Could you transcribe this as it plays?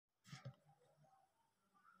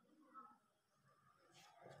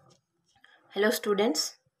Hello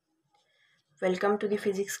students, welcome to the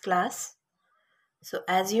physics class. So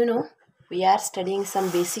as you know, we are studying some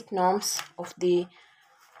basic norms of the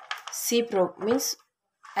means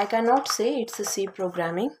I cannot say it's a C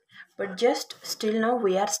programming, but just still now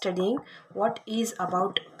we are studying what is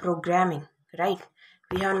about programming, right?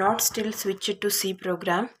 We have not still switched to C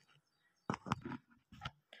program,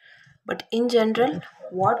 but in general,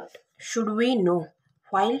 what should we know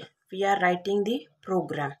while we are writing the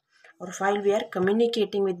program or while we are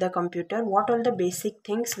communicating with the computer? What all the basic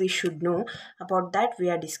things we should know about that we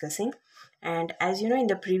are discussing. And as you know, in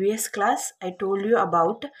the previous class, I told you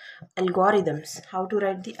about algorithms, how to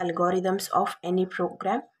write the algorithms of any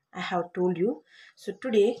program. I have told you. So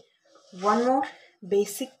today, one more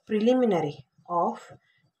basic preliminary of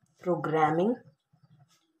programming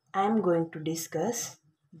I am going to discuss,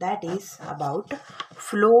 that is about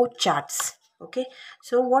flow charts. Okay,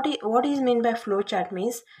 so what is meant by flow chart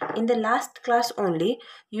means, in the last class only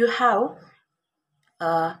you have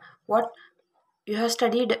what you have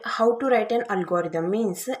studied how to write an algorithm.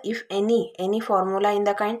 Means if any formula in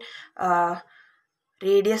the kind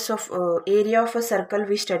radius of area of a circle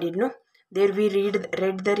we studied, no, there we read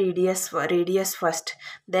the radius first,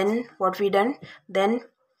 then what we done, then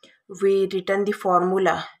we written the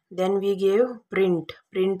formula, then we gave print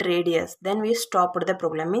radius, then we stopped the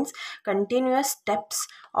program. Means continuous steps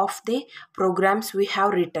of the programs we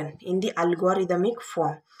have written in the algorithmic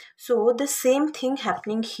form. So the same thing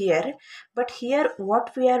happening here, but here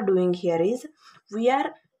what we are doing here is we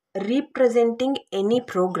are representing any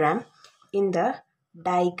program in the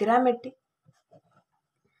diagrammatic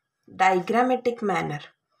manner,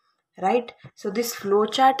 right? So this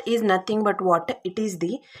flowchart is nothing but what? It is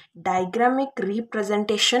the diagrammatic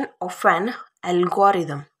representation of an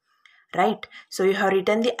algorithm, right? So you have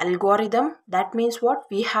written the algorithm, that means what?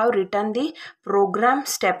 We have written the program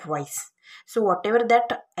stepwise. So whatever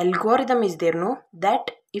that algorithm is there, no,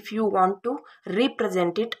 that if you want to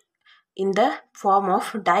represent it in the form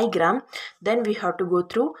of diagram, then we have to go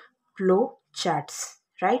through flow charts,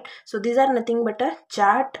 right? So these are nothing but a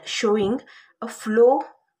chart showing a flow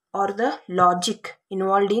or the logic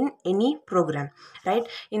involved in any program, right?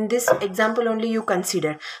 In this example only you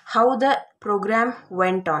consider how the program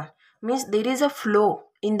went on. Means there is a flow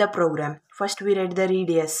in the program. First we read the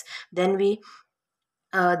radius, then we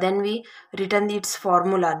written its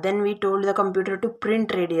formula, then we told the computer to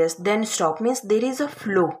print radius, then stop. Means there is a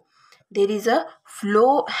flow, there is a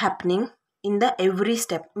flow happening in the every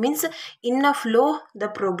step. Means in a flow the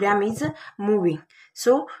program is moving.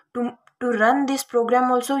 So to run this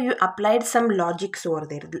program also you applied some logics over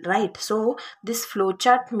there, right? So this flow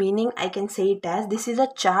chart meaning I can say it as, this is a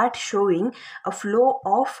chart showing a flow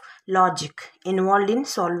of logic involved in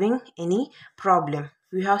solving any problem.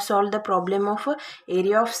 We have solved the problem of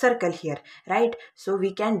area of circle here, right? So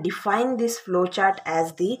we can define this flow chart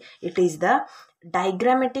as it is the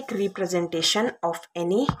diagrammatic representation of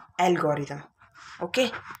any algorithm.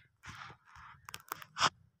 Okay,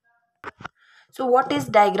 so what is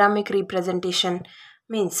diagrammatic representation?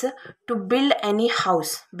 Means to build any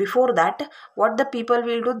house, before that what the people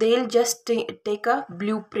will do, they'll just take a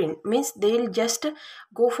blueprint. Means they'll just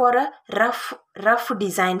go for a rough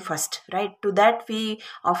design first, right? To that we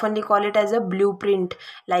oftenly call it as a blueprint,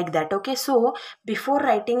 like that. Okay, so before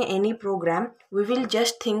writing any program we will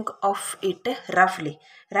just think of it roughly,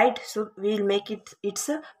 right? So we'll make it's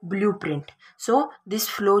a blueprint. So this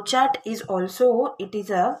flowchart is also, it is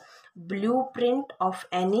a blueprint of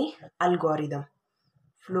any algorithm.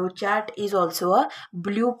 Flowchart is also a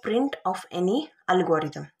blueprint of any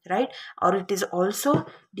algorithm, right? Or it is also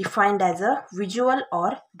defined as a visual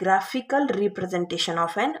or graphical representation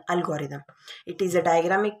of an algorithm. It is a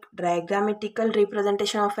diagrammatical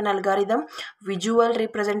representation of an algorithm, visual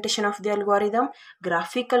representation of the algorithm,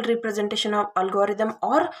 graphical representation of algorithm,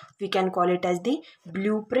 or we can call it as the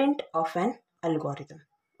blueprint of an algorithm.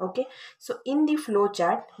 Okay, so in the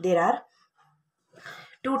flowchart there are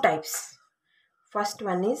two types. First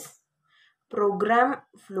one is program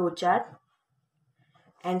flowchart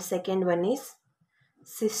and second one is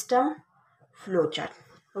system flowchart.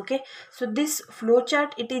 Okay, so this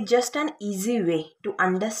flowchart, it is just an easy way to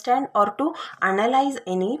understand or to analyze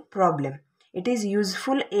any problem. It is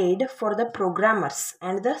useful aid for the programmers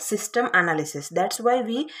and the system analysis. That's why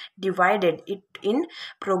we divided it in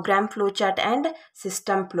program flowchart and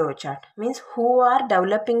system flowchart. Means who are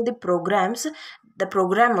developing the programs, the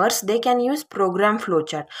programmers, they can use program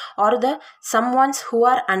flowchart, or the someones who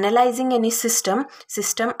are analyzing any system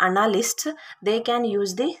analysts, they can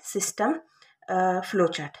use the system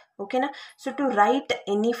flowchart. Okay na? So to write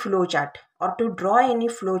any flow chart or to draw any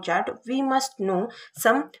flow chart, we must know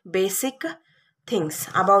some basic things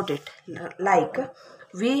about it. Like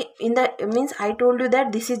we in the means I told you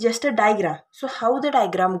that this is just a diagram. So how the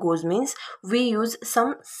diagram goes means we use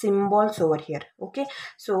some symbols over here. Okay,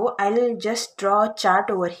 so I'll just draw a chart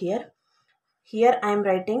over here. Here I am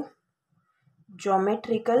writing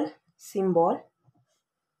geometrical symbol.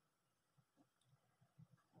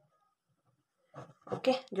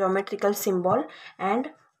 Okay, geometrical symbol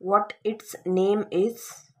and what its name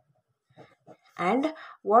is and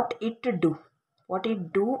what it do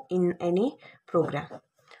in any program.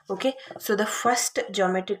 Okay, so the first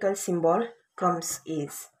geometrical symbol comes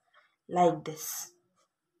is like this.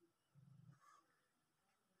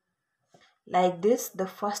 Like this, the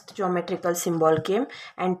first geometrical symbol came,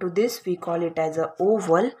 and to this we call it as a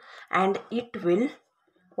oval, and it will,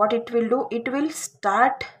 what it will do, it will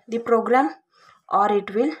start the program or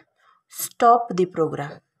it will stop the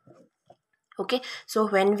program. Okay, so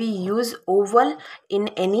when we use oval in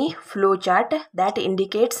any flow chart, that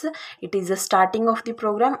indicates it is the starting of the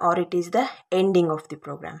program or it is the ending of the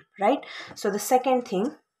program, right? So the second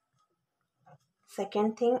thing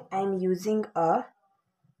I am using a,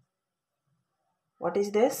 what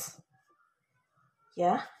is this?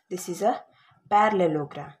 Yeah, this is a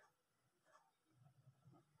parallelogram.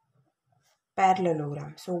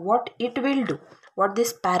 So what it will do, what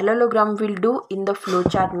this parallelogram will do in the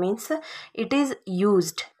flowchart means it is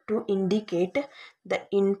used to indicate the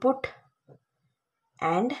input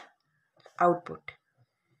and output.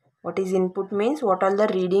 What is input means what all the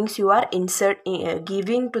readings you are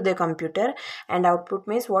giving to the computer, and output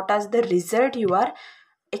means what is the result you are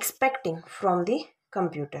expecting from the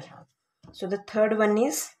computer. So the third one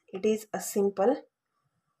is, it is a simple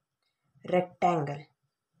rectangle.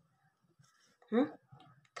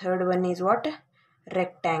 Third one is what?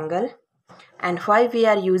 Rectangle. And why we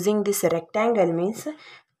are using this rectangle means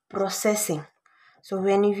processing. So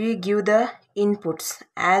when we give the inputs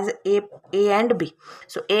as A and B,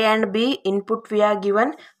 so A and B input we are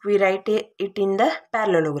given, we write it in the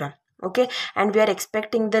parallelogram. Okay, and we are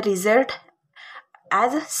expecting the result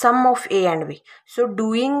as sum of A and B. So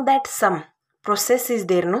doing that sum process is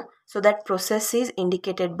there, no? So that process is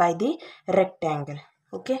indicated by the rectangle.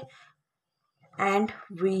 Okay, and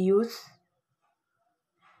we use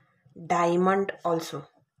diamond also.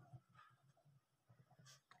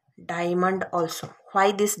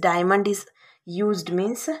 Why this diamond is used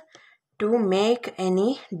means to make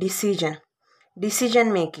any decision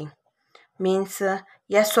making means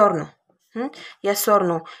yes or no. Yes or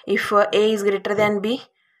no, if A is greater than B,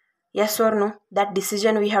 yes or no, that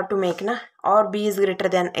decision we have to make na, or B is greater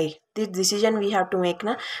than A, this decision we have to make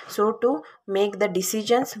na. So to make the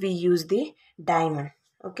decisions we use the diamond.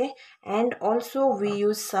 Okay, and also we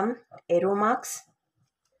use some arrow marks.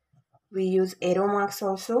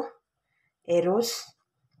 Also, arrows,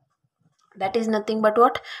 that is nothing but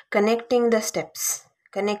what? Connecting the steps,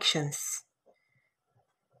 connections.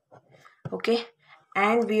 Okay,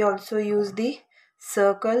 and we also use the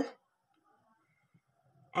circle,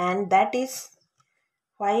 and that is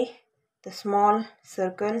why the small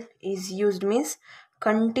circle is used means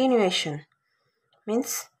continuation,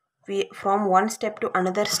 means we from one step to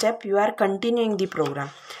another step you are continuing the program,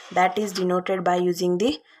 that is denoted by using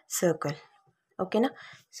the circle. Okay na?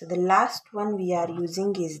 So the last one we are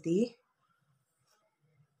using is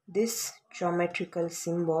this geometrical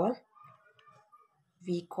symbol,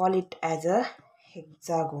 we call it as a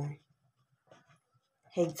hexagon.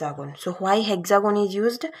 So why hexagon is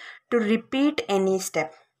used? To repeat any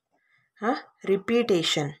step.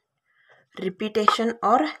 Repetition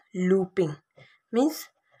or looping means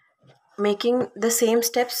making the same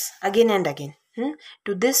steps again and again.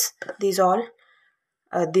 To this, these all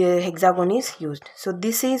the hexagon is used. So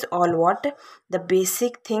this is all what the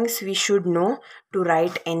basic things we should know to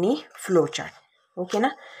write any flowchart. Okay na?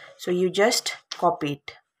 So you just copy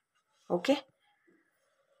it. Okay,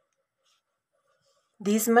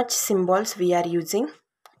 these much symbols we are using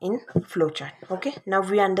in flowchart. Okay, now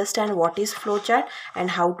we understand what is flowchart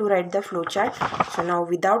and how to write the flowchart. So now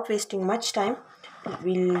without wasting much time,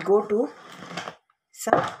 we'll go to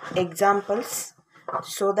some examples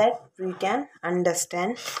so that we can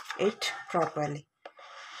understand it properly.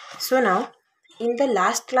 So now in the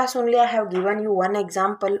last class only I have given you one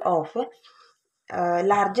example of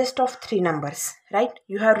largest of three numbers, right?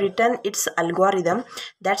 You have written its algorithm,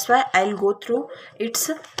 that's why I'll go through its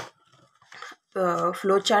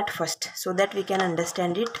flowchart first so that we can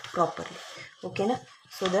understand it properly. Okay na?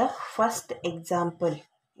 So the first example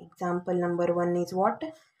number 1 is what?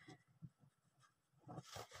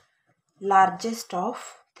 Largest of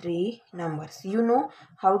 3 numbers. You know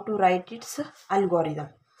how to write its algorithm.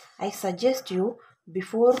 I suggest you,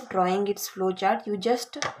 before drawing its flowchart, you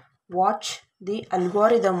just watch the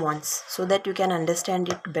algorithm once so that you can understand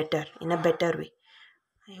it better, in a better way.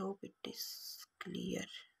 I hope it is clear.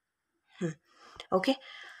 Okay,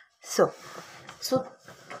 so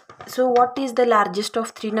what is the largest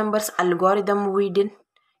of three numbers algorithm we did?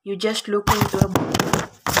 You just look into a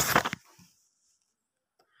book.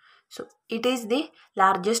 So it is the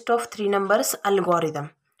largest of three numbers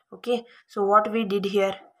algorithm. Okay, so what we did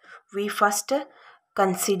here, we first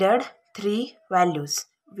considered three values.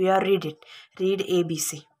 We are read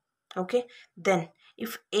ABC. Okay, then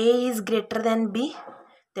if A is greater than B,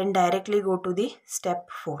 then directly go to the step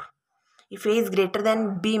 4. If A is greater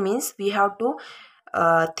than B means we have to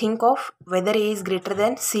think of whether A is greater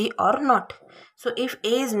than C or not. So if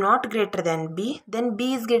A is not greater than B, then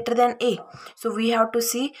B is greater than A. So we have to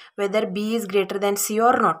see whether B is greater than C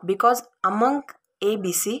or not, because among A,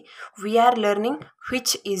 B, C, we are learning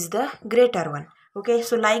which is the greater one. Okay,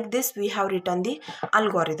 so like this we have written the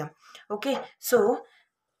algorithm. Okay, so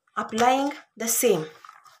applying the same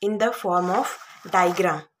in the form of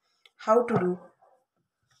diagram. How to do?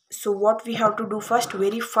 So what we have to do first,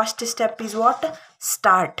 very first step is what?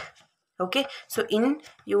 Start. Okay, so in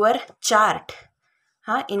your chart,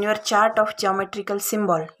 in your chart of geometrical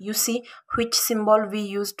symbol, you see which symbol we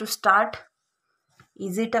use to start.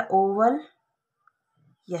 Is it a oval?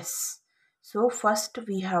 Yes. So first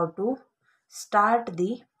we have to start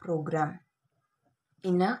the program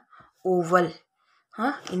in a oval.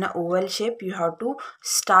 In a oval shape you have to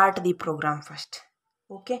start the program first.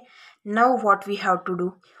 Okay, now what we have to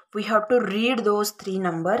do, we have to read those three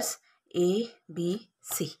numbers A, B,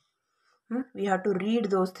 C. We have to read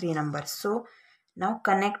those three numbers. So now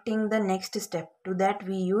connecting the next step, to that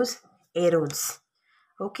we use arrows.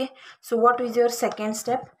 Okay, so what is your second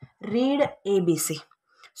step? Read ABC.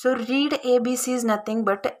 So read ABC is nothing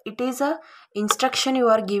but it is a instruction you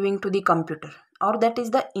are giving to the computer, or that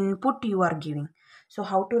is the input you are giving. So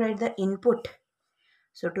how to write the input?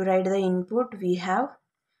 So to write the input we have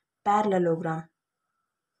parallelogram,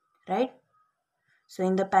 right? So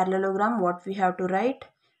in the parallelogram what we have to write?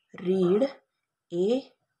 Read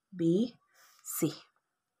A, B, C.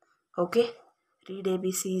 Okay, read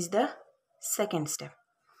ABC is the second step.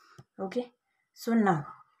 Okay, so now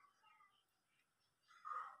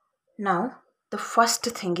the first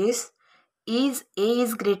thing is A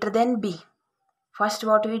is greater than B. First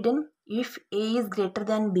what we did, if A is greater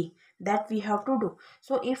than B, that we have to do.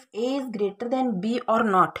 So if A is greater than B or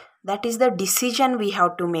not, that is the decision we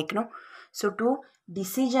have to make, no? So to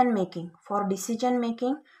decision making, for decision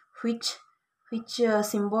making, which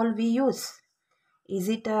symbol we use? Is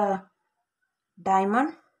it a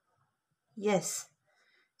diamond? Yes.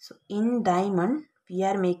 So in diamond we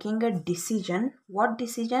are making a decision. What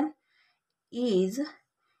decision? Is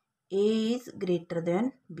A is greater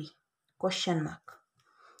than B? Question mark.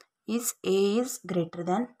 Is A is greater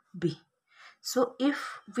than B? So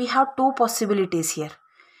if we have two possibilities here,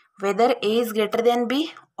 whether A is greater than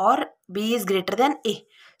B or B is greater than A.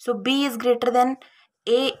 So B is greater than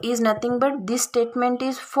A is nothing but this statement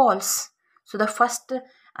is false. So the first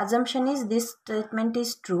assumption is this statement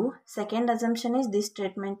is true. Second assumption is this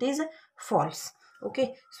statement is false.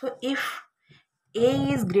 Okay, so if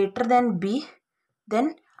A is greater than B,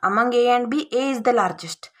 then among A and B, A is the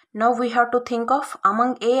largest. Now we have to think of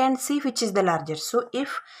among A and C which is the largest. So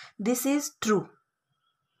if this is true,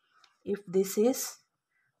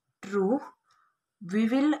 we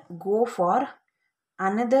will go for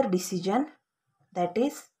another decision, that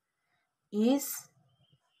is A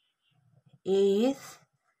is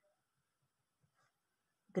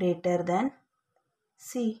greater than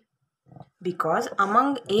C. Because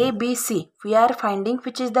among A, B, C, we are finding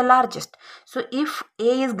which is the largest. So if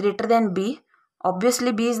A is greater than B,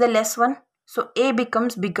 obviously B is the less one. So A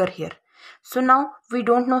becomes bigger here. So now we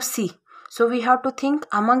don't know C. So we have to think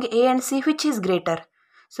among A and C which is greater.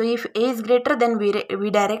 So if A is greater, then we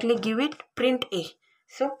directly give it print A.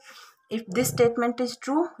 So if this statement is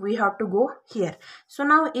true, we have to go here. So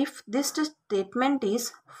now if this statement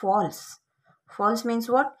is false, false means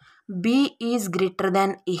what? B is greater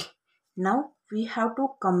than A. Now we have to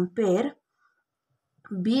compare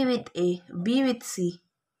B with A, B with C.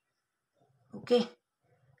 Okay,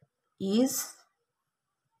 is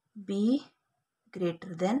B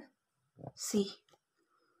greater than C?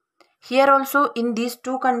 Here also in these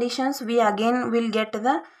two conditions we again will get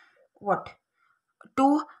the what?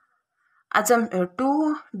 Two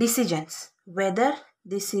decisions, whether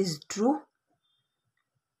this is true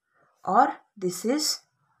or this is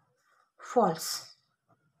false.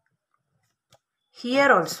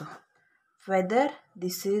 here also, whether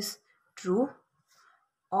this is true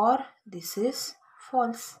or this is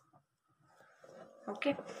false.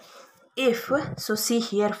 Okay, if so, see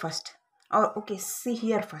here first, or okay, see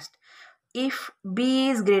here first. If B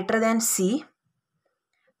is greater than C,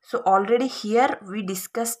 so already here we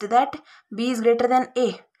discussed that B is greater than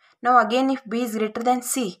A. Now again, if B is greater than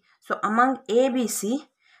C, so among A, B, C,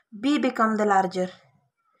 B become the larger.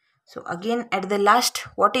 So again at the last,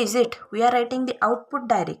 what is it? We are writing the output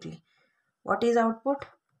directly. What is output?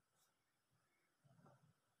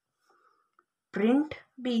 Print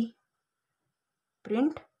B.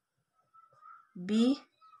 Print B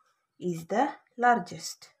is the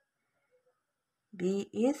largest. B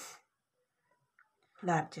is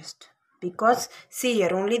largest. Because see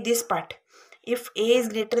here, only this part. If A is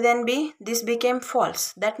greater than B, this became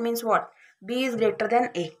false. That means what? B is greater than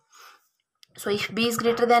A. So if B is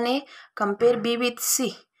greater than A, compare B with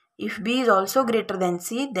C. If B is also greater than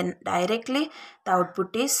C, then directly the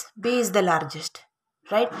output is B is the largest.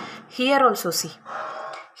 Right? Here also see.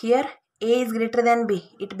 Here A is greater than B.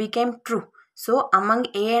 It became true. So among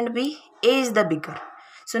A and B, A is the bigger.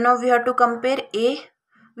 So now we have to compare A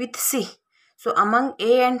with C. So among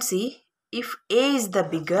A and C, if A is the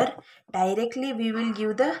bigger, directly we will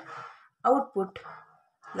give the output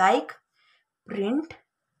like print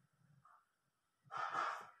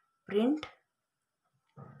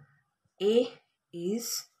A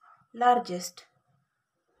is largest.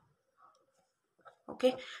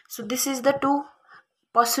 Okay, so this is the two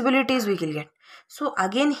possibilities we will get. So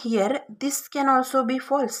again here, this can also be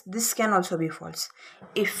false, this can also be false.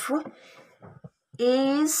 If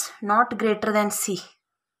A is not greater than C,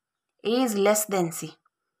 A is less than C,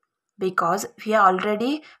 because we have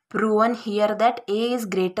already proven here that A is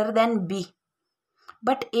greater than B.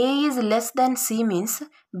 But A is less than C means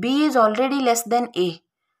B is already less than A.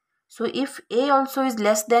 So if A also is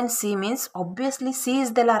less than C means obviously C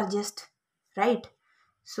is the largest, right?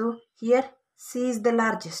 So here C is the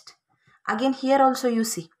largest. Again here also you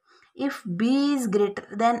see, if B is greater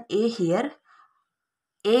than A here,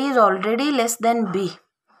 A is already less than B.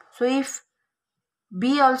 So if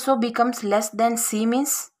B also becomes less than C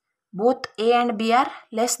means both A and B are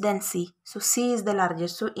less than C. So C is the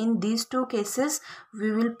largest. So in these two cases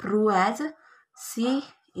we will prove as C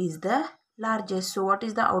is the largest. So what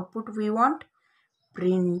is the output we want?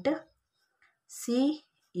 Print C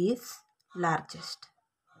is largest.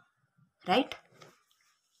 Right?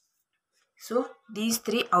 So these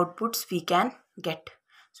three outputs we can get.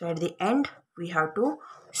 So at the end we have to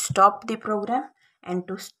stop the program, and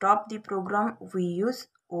to stop the program we use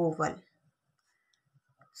oval.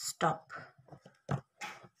 Stop.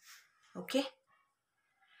 Okay.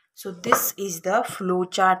 So this is the flow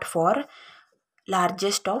chart for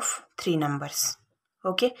largest of three numbers.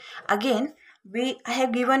 Okay. Again I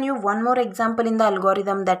have given you one more example in the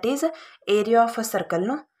algorithm, that is area of a circle.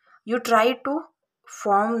 No, you try to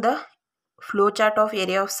form the flowchart of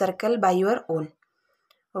area of circle by your own.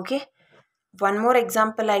 Okay, one more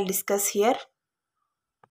example I'll discuss here.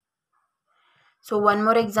 So one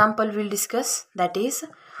more example we'll discuss, that is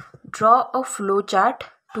draw a flowchart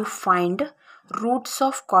to find roots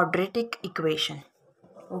of quadratic equation.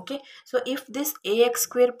 Okay, so if this ax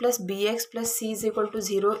square plus bx plus c is equal to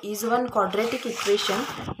 0 is one quadratic equation,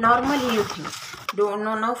 normally you think, don't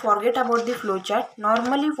know, now forget about the flowchart.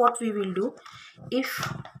 Normally what we will do,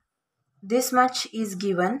 if this much is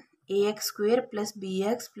given, ax square plus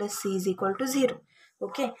bx plus c is equal to 0.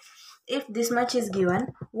 Okay, if this much is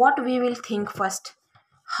given, what we will think first?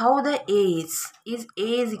 How the a is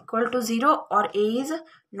a is equal to 0 or a is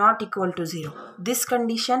not equal to 0? This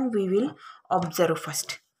condition we will observe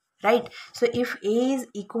first, right? So if a is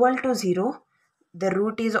equal to 0, the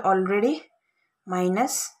root is already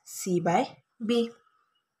minus c by b,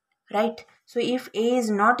 right? So if a is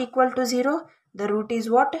not equal to 0, the root is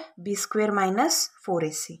what? B square minus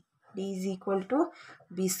 4ac. D is equal to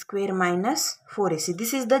B square minus 4ac.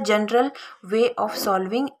 This is the general way of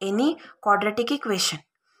solving any quadratic equation,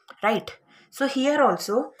 right? So here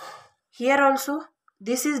also,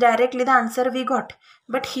 this is directly the answer we got.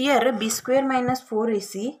 But here B square minus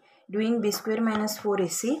 4ac, doing B square minus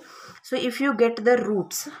 4ac. So if you get the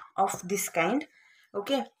roots of this kind,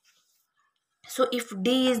 okay. So if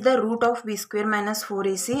D is the root of B square minus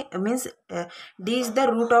 4ac, means D is the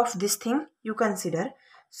root of this thing you consider.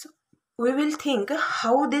 So we will think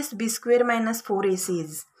how this B square minus 4ac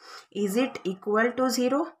is. Is it equal to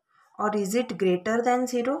 0, or is it greater than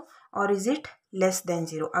 0, or is it less than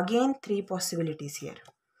 0? Again, three possibilities here.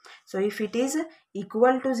 So if it is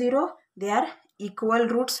equal to 0, they are equal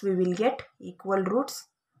roots, we will get equal roots.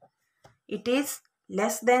 It is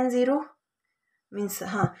less than 0, means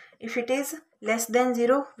if it is less than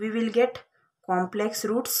 0 we will get complex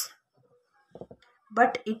roots,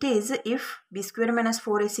 but it is if b square minus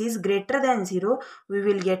 4ac is greater than 0 we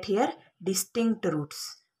will get here distinct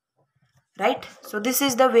roots, right? So this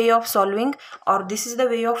is the way of solving, or this is the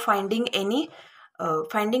way of finding any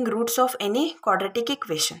finding roots of any quadratic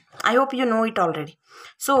equation. I hope you know it already.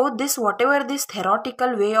 So this, whatever this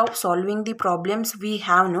theoretical way of solving the problems we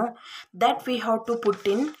have, no, that we have to put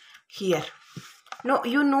in here. No,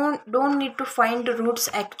 you know, don't need to find roots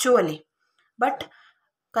actually, but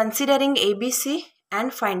considering ABC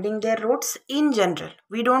and finding their roots in general,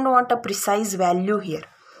 we don't want a precise value here.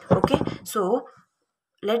 Okay, so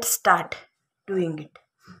let's start doing it.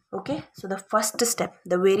 Okay, so the first step,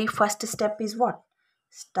 the very first step is what?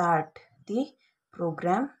 Start the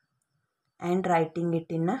program and writing it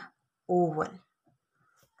in a oval.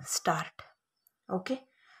 Start. Okay,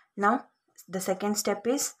 now the second step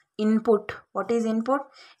is input. What is input?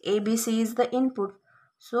 ABC is the input,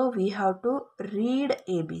 so we have to read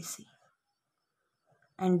ABC,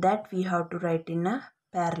 and that we have to write in a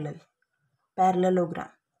parallelogram.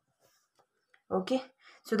 Okay,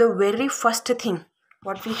 so the very first thing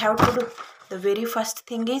what we have to do, the very first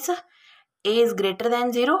thing is a is greater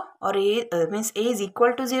than 0 or a means a is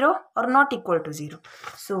equal to 0 or not equal to 0.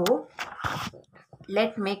 So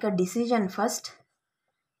let's make a decision first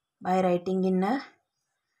by writing in a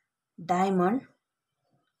diamond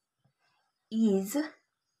is a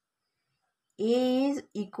is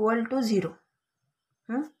equal to 0.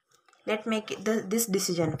 Let's make this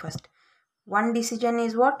decision first. One decision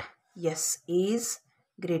is what? Yes, a is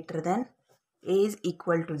greater than, a is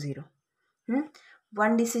equal to 0.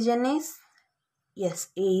 One decision is yes,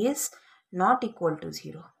 a is not equal to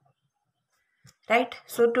 0. Right?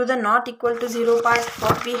 So to the not equal to 0 part,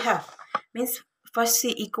 what we have means first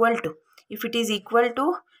see equal to. If it is equal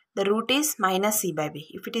to, the root is minus c by b.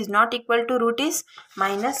 If it is not equal to, root is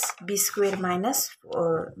minus b square minus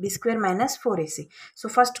 4ac. So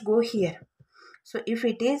first go here. So if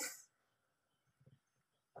it is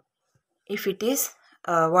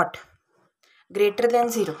what? Greater than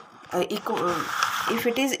 0, if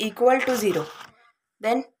it is equal to 0,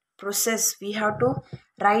 then process, we have to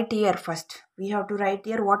write here first. We have to write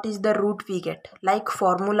here what is the root we get. Like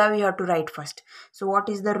formula we have to write first. So what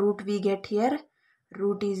is the root we get here?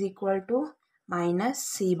 Root is equal to minus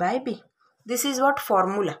c by b. This is what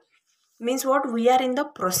formula means. What? We are in the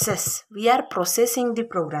process, we are processing the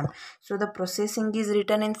program. So the processing is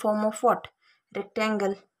written in form of what?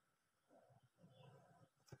 Rectangle.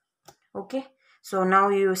 Okay, so now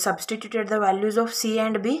you substituted the values of c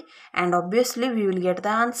and b, and obviously we will get the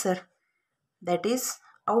answer, that is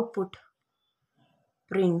output.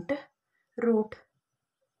 Print root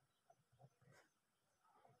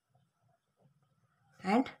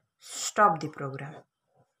and stop the program.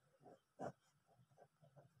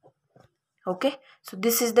 Okay, so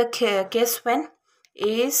this is the case when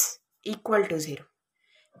a is equal to 0.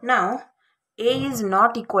 Now a is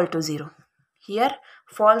not equal to 0. Here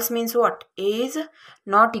false means what? A is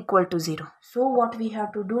not equal to 0. So what we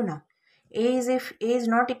have to do now? If a is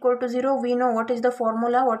not equal to 0, we know what is the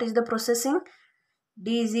formula, what is the processing?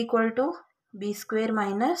 D is equal to b square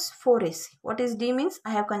minus 4ac. What is d means?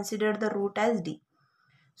 I have considered the root as d.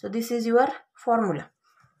 So this is your formula.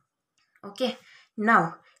 Okay,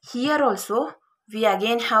 now here also we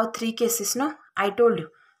again have three cases. No, I told you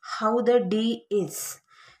how the d is.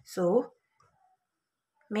 So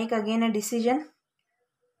make again a decision.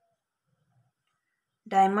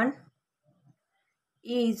 Diamond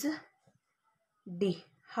is d.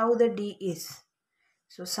 How the d is?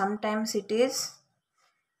 So sometimes it is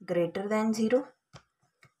greater than 0.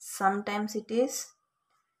 Sometimes it is,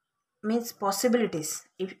 means possibilities.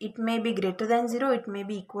 If it may be greater than 0, it may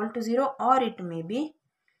be equal to 0, or it may be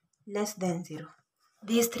less than 0.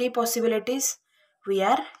 These three possibilities we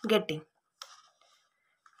are getting.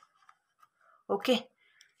 Okay.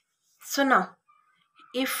 So now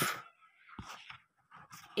if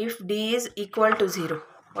d is equal to 0,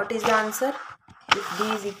 what is the answer? If d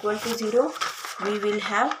is equal to 0, we will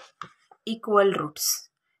have equal roots.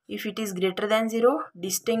 If it is greater than 0,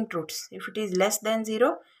 distinct roots. If it is less than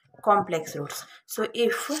 0, complex roots. So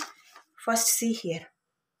if, first see here,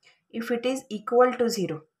 if it is equal to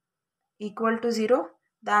 0,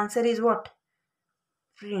 the answer is what?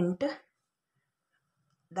 Print,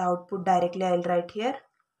 the output directly I will write here,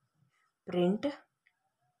 print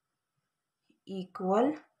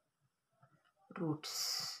equal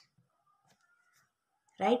roots.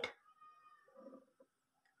 Right?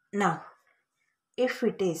 Now, if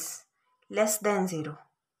it is less than 0,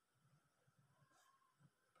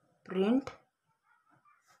 print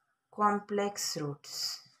complex roots.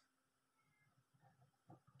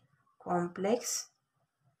 Complex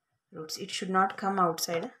roots. It should not come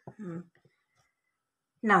outside.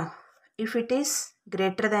 Now, if it is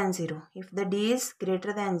greater than 0, if the d is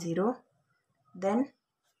greater than 0, then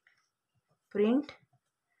print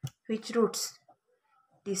which roots?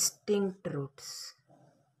 Distinct roots.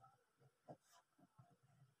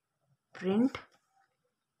 Print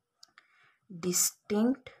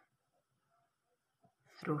distinct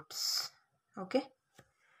roots. Okay.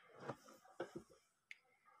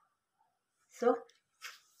 So,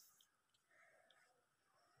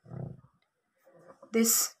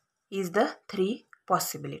 this is the 3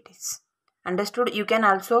 possibilities. Understood? You can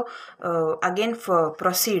also again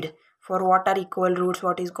proceed for what are equal roots,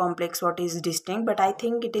 what is complex, what is distinct, but I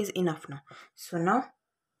think it is enough now. So now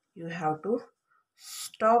you have to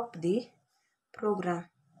stop the program.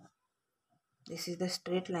 This is the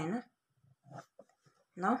straight line.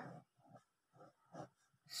 Now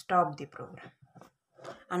stop the program.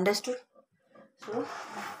 Understood? So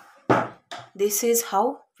this is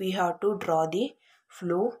how we have to draw the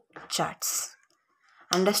flow charts.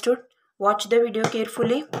 Understood? Watch the video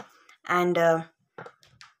carefully and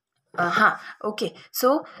okay,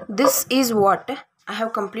 so this is what I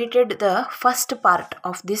have completed the first part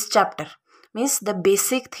of this chapter, means the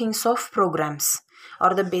basic things of programs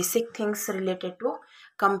or the basic things related to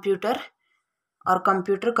computer or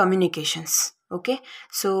computer communications. Okay,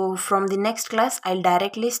 so from the next class I'll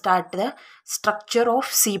directly start the structure of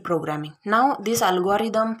C programming. Now this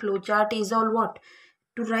algorithm flowchart is all what?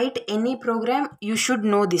 To write any program you should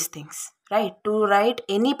know these things, right? To write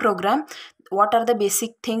any program, what are the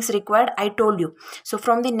basic things required? I told you. So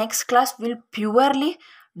from the next class we'll purely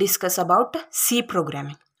discuss about C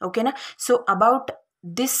programming. Okay na? So about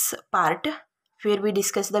this part where we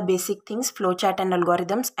discuss the basic things, flowchart and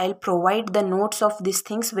algorithms, I'll provide the notes of these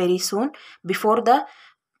things very soon. Before the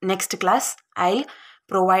next class I'll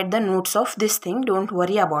provide the notes of this thing. Don't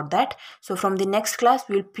worry about that. So from the next class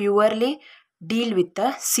we'll purely deal with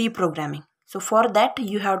the C programming. So for that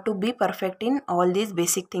you have to be perfect in all these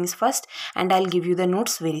basic things first, and I'll give you the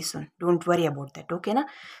notes very soon. Don't worry about that. Okay na?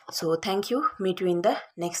 So thank you. Meet you in the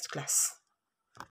next class.